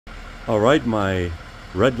All right, my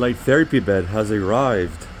red light therapy bed has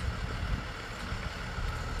arrived.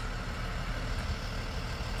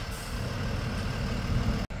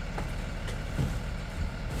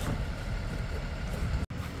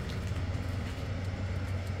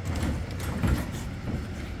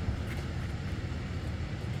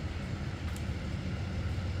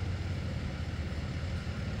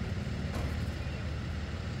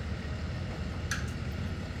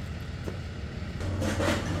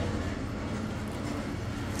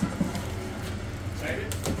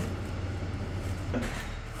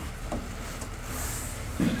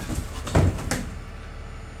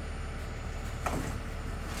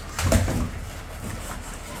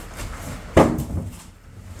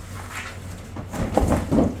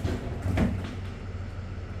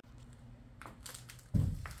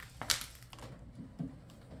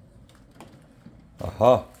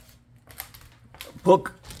 Aha.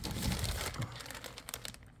 Book.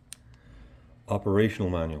 Operational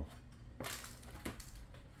manual.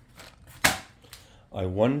 I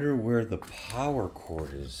wonder where the power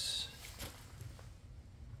cord is.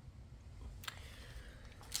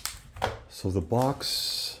 So the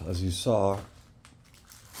box, as you saw,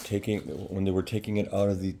 when they were taking it out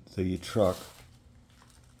of the truck,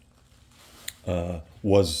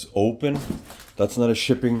 was open. That's not a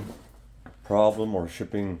shipping problem or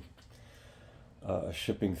shipping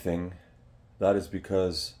thing. That is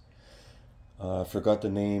because I forgot the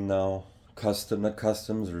name now. Not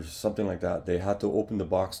customs or something like that. They had to open the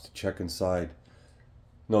box to check inside.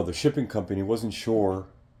 No, the shipping company wasn't sure.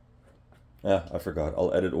 I forgot.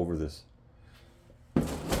 I'll edit over this.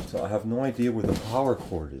 So I have no idea where the power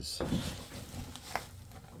cord is.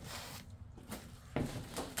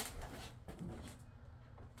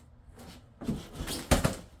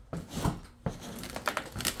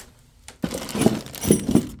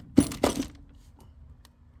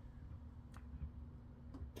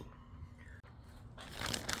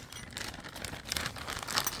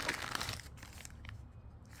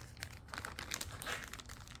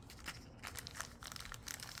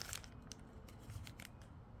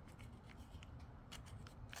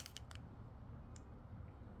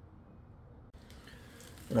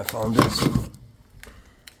 And I found this.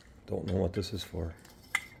 Don't know what this is for.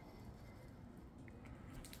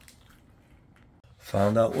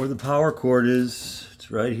 Found out where the power cord is. It's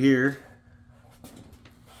right here.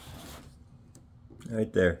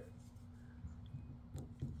 Right there.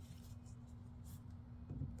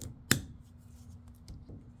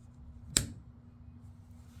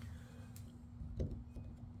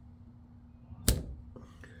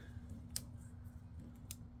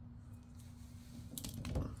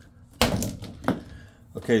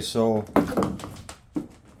 Okay, so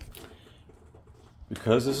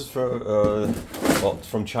because this is it's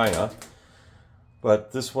from China,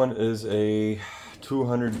 but this one is a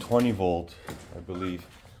 220 volt, I believe.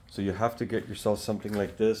 So you have to get yourself something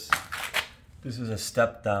like this. This is a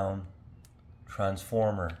step down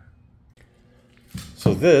transformer.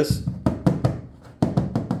 So this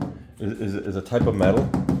is a type of metal,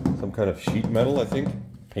 some kind of sheet metal, I think,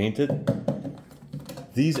 painted.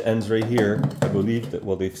 These ends right here, I believe that,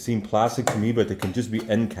 well, they've seen plastic to me, but they can just be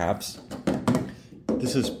end caps.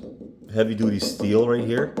 This is heavy duty steel right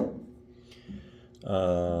here.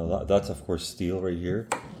 That's of course steel right here,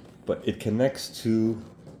 but it connects to,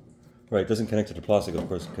 right, it doesn't connect to the plastic, of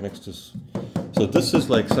course, it connects to, so this is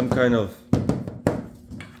like some kind of,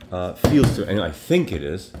 feels to, and I think it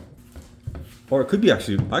is, or it could be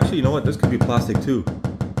actually, you know what, this could be plastic too,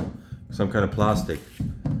 some kind of plastic.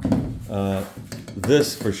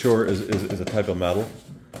 This for sure is a type of metal,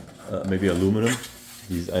 maybe aluminum,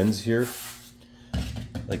 these ends here,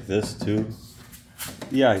 like this too.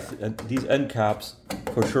 Yeah, these end caps,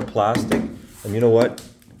 for sure plastic, and you know what?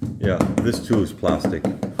 Yeah, this too is plastic,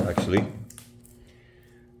 actually.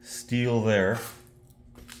 Steel there.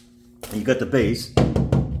 And you got the base.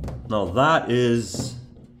 Now that is,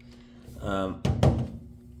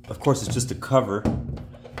 of course it's just a cover.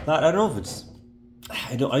 I don't know if it's,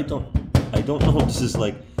 I don't know if this is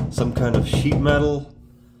like some kind of sheet metal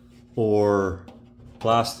or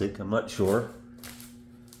plastic, I'm not sure.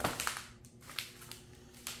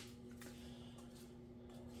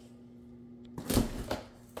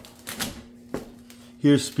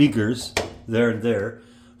 Here's speakers, there and there,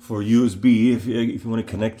 for USB, if you want to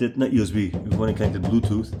connect it, not USB, if you want to connect it to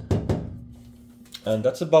Bluetooth. And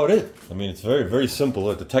that's about it. I mean, it's very, very simple.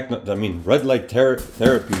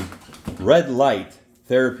 Red light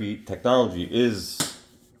therapy technology is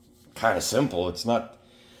kind of simple. It's not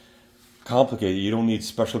complicated. You don't need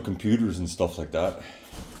special computers and stuff like that.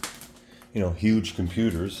 You know, huge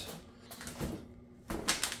computers.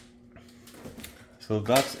 So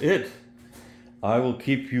that's it. I will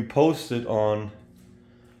keep you posted on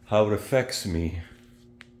how it affects me.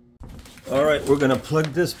 All right, we're gonna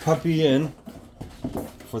plug this puppy in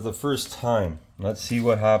for the first time. Let's see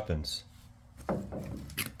what happens.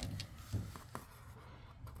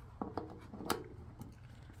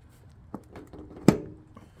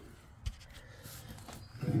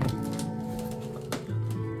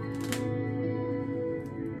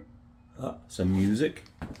 Some music.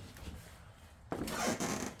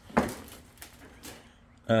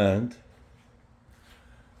 And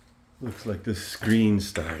looks like the screen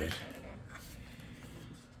started.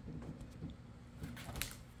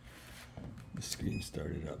 The screen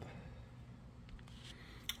started up.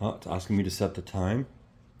 Oh, it's asking me to set the time.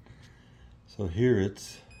 So here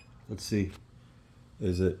it's, let's see,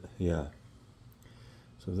 is it, yeah.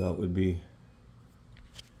 So that would be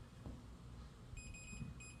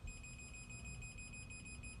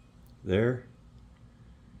there,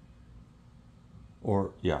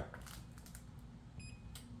 or yeah.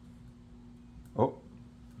 Oh,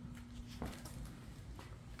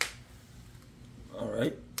 all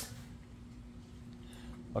right.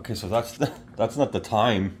 Okay, so that's not the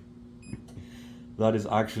time. That is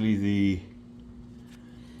actually the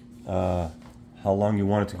how long you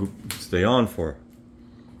want it to stay on for.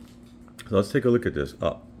 So let's take a look at this.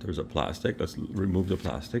 Oh, there's a plastic. Let's remove the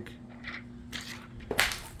plastic.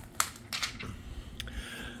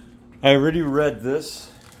 I already read this.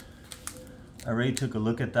 I already took a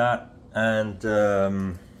look at that, and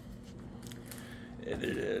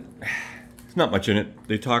it's not much in it.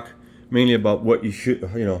 They talk mainly about what you should,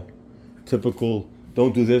 you know, typical,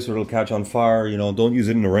 don't do this or it'll catch on fire, you know, don't use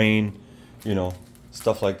it in the rain, you know,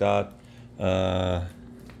 stuff like that. And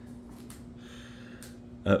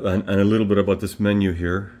a little bit about this menu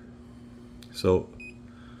here. So,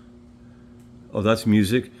 oh, that's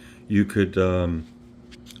music. You could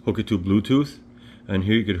hook it to Bluetooth, and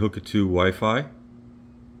here you could hook it to Wi-Fi.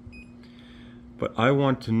 But I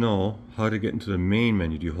want to know how to get into the main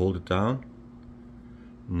menu. Do you hold it down?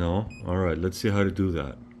 No? Alright, let's see how to do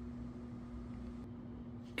that.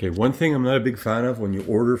 Okay, one thing I'm not a big fan of when you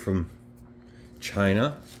order from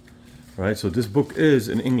China, right? So this book is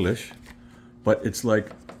in English, but it's like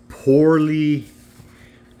poorly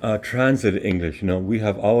translated English. You know, we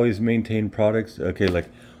have always maintained products. Okay, like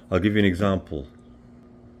I'll give you an example.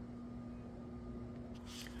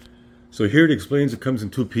 So here it explains it comes in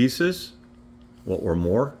 2 pieces, well, or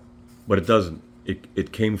more, but it doesn't.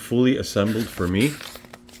 It came fully assembled for me.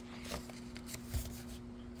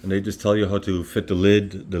 And they just tell you how to fit the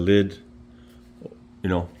lid, you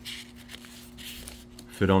know,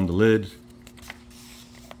 fit on the lid.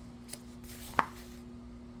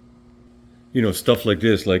 You know, stuff like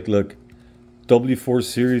this, like look, W4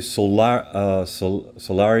 series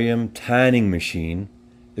solarium tanning machine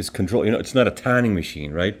is control. You know, it's not a tanning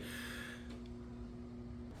machine, right?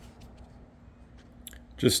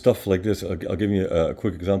 Just stuff like this. I'll give you a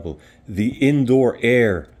quick example. The indoor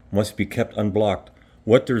air must be kept unblocked.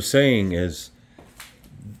 What they're saying is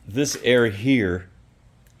this air here,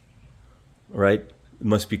 right,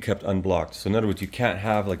 must be kept unblocked. So in other words, you can't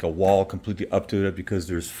have like a wall completely up to it because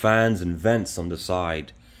there's fans and vents on the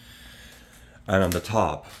side and on the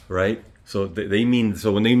top, right? So they mean,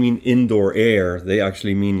 so when they mean indoor air, they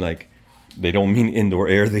actually mean like, they don't mean indoor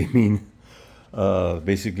air, they mean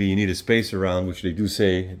basically you need a space around, which they do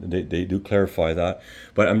say, they do clarify that.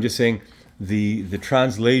 But I'm just saying the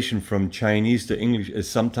translation from Chinese to English is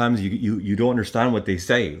sometimes you don't understand what they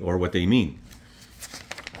say or what they mean.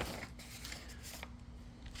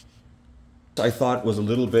 I thought was a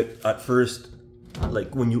little bit at first,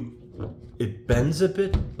 like when it bends a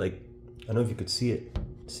bit, like, I don't know if you could see it,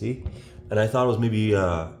 see? And I thought it was maybe,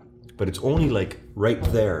 but it's only like right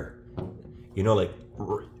there, you know, like,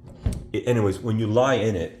 anyways, when you lie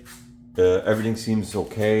in it, everything seems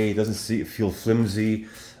okay. It doesn't feel flimsy.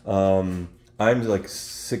 I'm like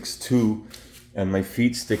 6'2", and my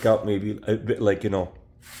feet stick out maybe a bit, like, you know,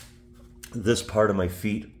 this part of my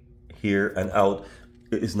feet here and out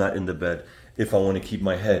is not in the bed. If I want to keep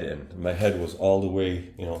my head in, my head was all the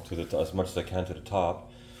way, you know, to the as much as I can to the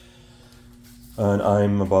top, and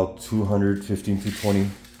I'm about 215 to 220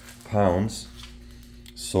 pounds.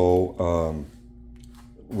 So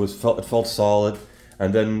it felt solid,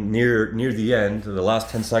 and then near the end, the last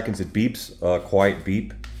 10 seconds, it beeps, quiet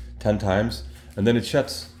beep, 10 times, and then it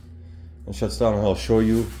shuts down, and I'll show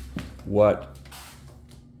you what.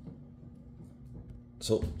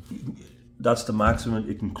 So that's the maximum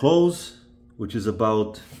it can close, which is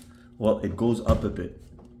about, well, it goes up a bit.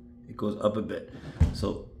 It goes up a bit.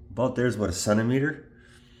 So about there's about 1 centimeter.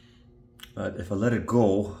 But if I let it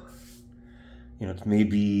go, you know, it's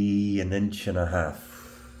maybe 1.5 inches.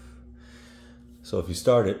 So if you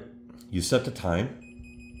start it, you set the time.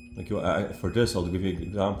 Like for this, I'll give you an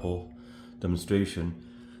example demonstration.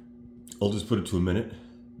 I'll just put it to a minute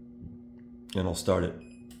and I'll start it.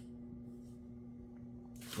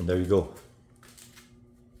 And there you go.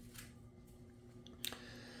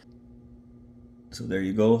 So there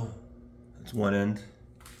you go. That's one end.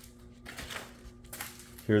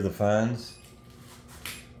 Here are the fans.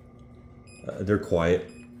 They're quiet.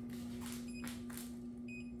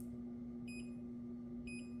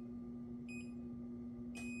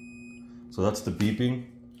 So that's the beeping.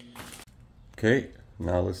 Okay,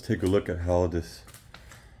 now let's take a look at how this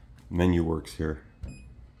menu works here.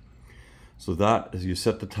 So that is, you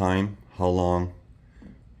set the time, how long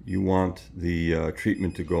you want the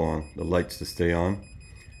treatment to go on, the lights to stay on.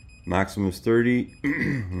 Maximum is 30,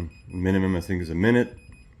 minimum I think is a minute.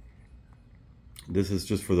 This is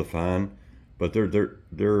just for the fan, but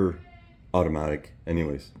they're automatic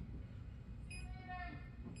anyways.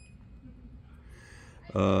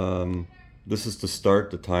 This is to start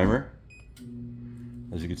the timer.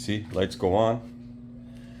 As you can see, lights go on,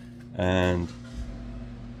 and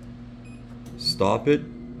stop it,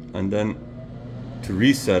 and then to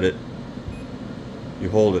reset it, you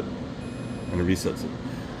hold it and it resets it.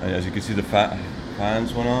 And as you can see, the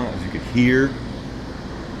fans went on. As you can hear,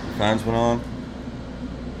 the fans went on.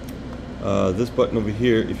 This button over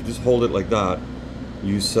here, if you just hold it like that,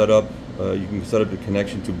 you set up. You can set up the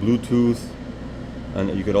connection to Bluetooth, and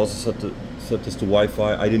you could also set this to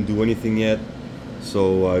Wi-Fi. I didn't do anything yet,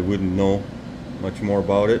 so I wouldn't know much more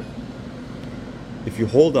about it. If you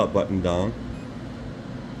hold that button down,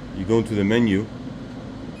 you go into the menu,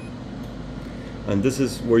 and this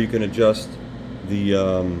is where you can adjust the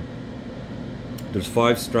there's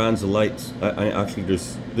 5 strands of lights. Actually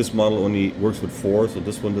this model only works with 4, so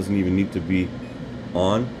this one doesn't even need to be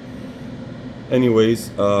on. Anyways,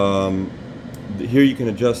 here you can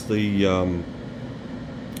adjust the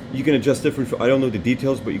you can adjust different, I don't know the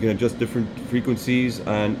details, but you can adjust different frequencies,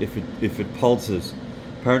 and if it pulses.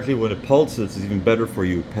 Apparently when it pulses, it's even better for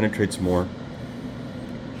you, it penetrates more.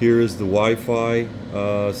 Here is the Wi-Fi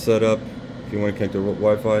setup, if you want to connect to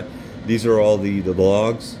Wi-Fi. These are all the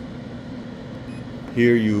logs.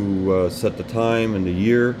 Here you set the time and the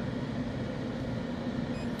year.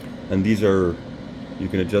 And these are, you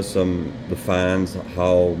can adjust the fans,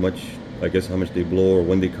 how much, I guess how much they blow or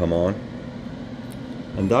when they come on.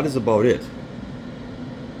 And that is about it.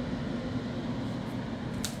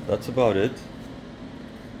 That's about it.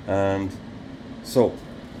 And so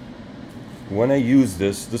when I use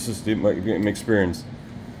this is my experience.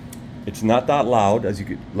 It's not that loud, as you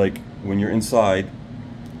could, like when you're inside.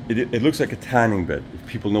 It looks like a tanning bed, if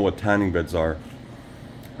people know what tanning beds are.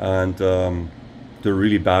 And they're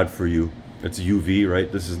really bad for you. It's UV,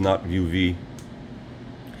 right? This is not UV.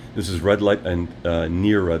 This is red light and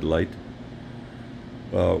near red light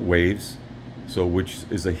waves. So which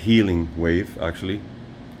is a healing wave, actually.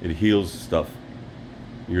 It heals stuff.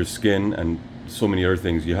 Your skin and so many other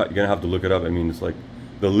things. You're gonna have to look it up. I mean, it's like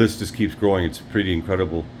the list just keeps growing. It's pretty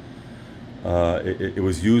incredible. It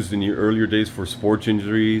was used in the earlier days for sports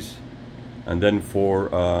injuries, and then for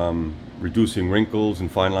reducing wrinkles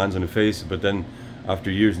and fine lines on the face. But then, after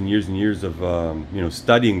years and years and years of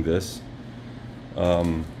studying this,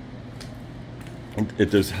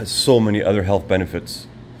 it has so many other health benefits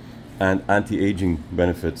and anti-aging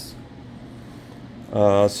benefits.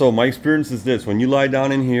 So my experience is this: when you lie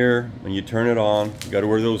down in here and you turn it on, you got to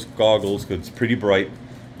wear those goggles because it's pretty bright,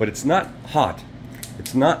 but it's not hot.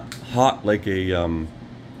 It's not hot like a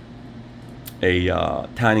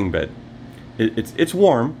tanning bed. It's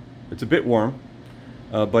warm. It's a bit warm,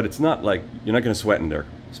 but it's not like, you're not going to sweat in there,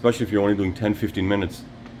 especially if you're only doing 10-15 minutes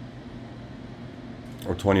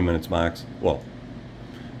or 20 minutes max. Well,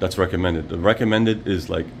 that's recommended. The recommended is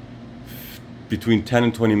like between 10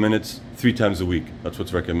 and 20 minutes 3 times a week. That's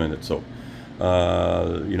what's recommended. So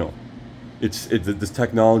this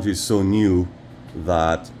technology is so new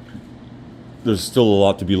that there's still a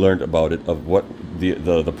lot to be learned about it, of what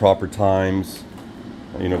the proper times,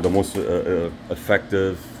 the most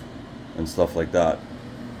effective and stuff like that.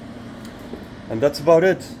 And that's about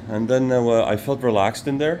it. And then I felt relaxed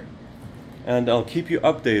in there, and I'll keep you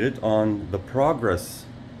updated on the progress,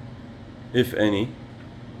 if any,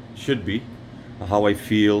 should be, how I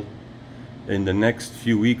feel in the next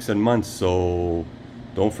few weeks and months. So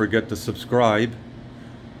don't forget to subscribe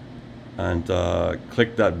and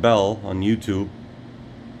click that bell on YouTube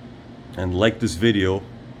and like this video,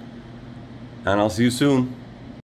 and I'll see you soon.